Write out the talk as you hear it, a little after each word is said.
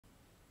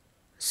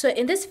So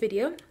in this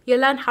video, you'll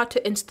learn how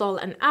to install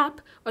an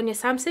app on your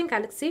Samsung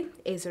Galaxy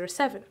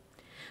A07.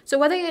 So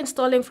whether you're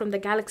installing from the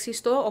Galaxy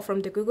Store or from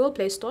the Google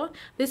Play Store,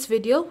 this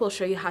video will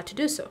show you how to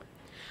do so.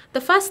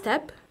 The first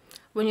step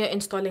when you're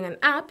installing an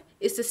app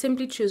is to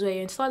simply choose where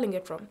you're installing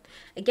it from.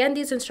 Again,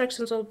 these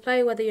instructions will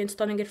apply whether you're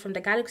installing it from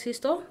the Galaxy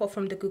Store or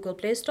from the Google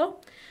Play Store.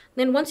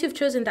 Then once you've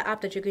chosen the app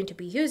that you're going to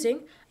be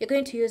using, you're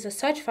going to use the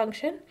search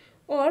function,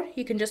 or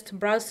you can just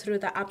browse through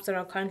the apps that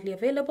are currently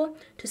available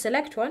to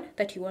select one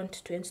that you want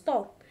to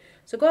install.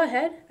 So go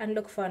ahead and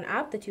look for an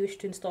app that you wish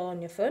to install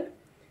on your phone.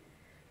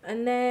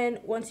 And then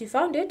once you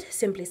found it,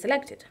 simply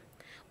select it.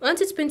 Once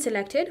it's been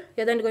selected,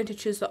 you're then going to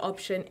choose the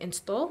option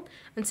Install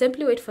and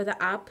simply wait for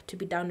the app to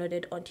be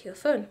downloaded onto your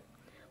phone.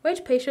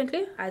 Wait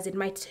patiently, as it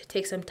might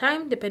take some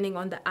time depending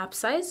on the app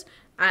size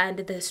and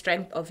the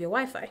strength of your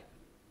Wi-Fi.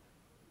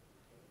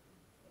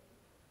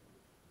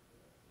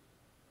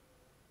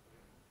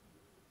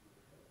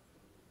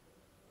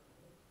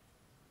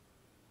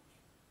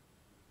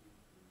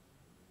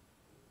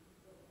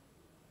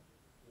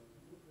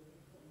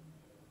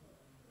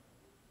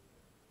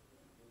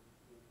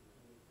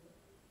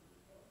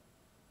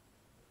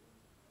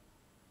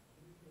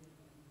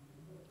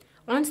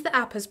 Once the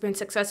app has been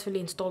successfully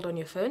installed on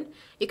your phone,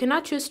 you can now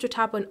choose to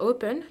tap on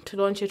Open to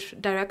launch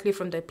it directly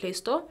from the Play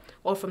Store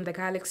or from the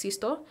Galaxy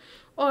Store,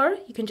 or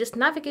you can just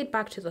navigate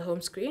back to the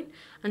home screen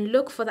and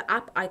look for the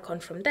app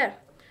icon from there.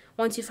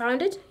 Once you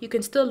found it, you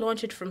can still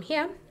launch it from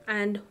here,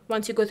 and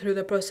once you go through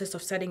the process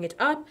of setting it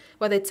up,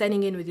 whether it's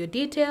signing in with your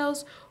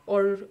details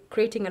or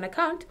creating an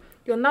account,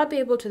 you'll now be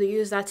able to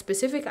use that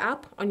specific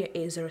app on your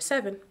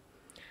A07.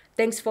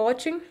 Thanks for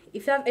watching.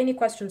 If you have any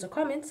questions or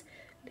comments,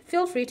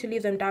 feel free to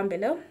leave them down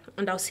below,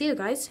 and I'll see you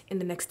guys in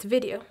the next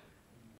video.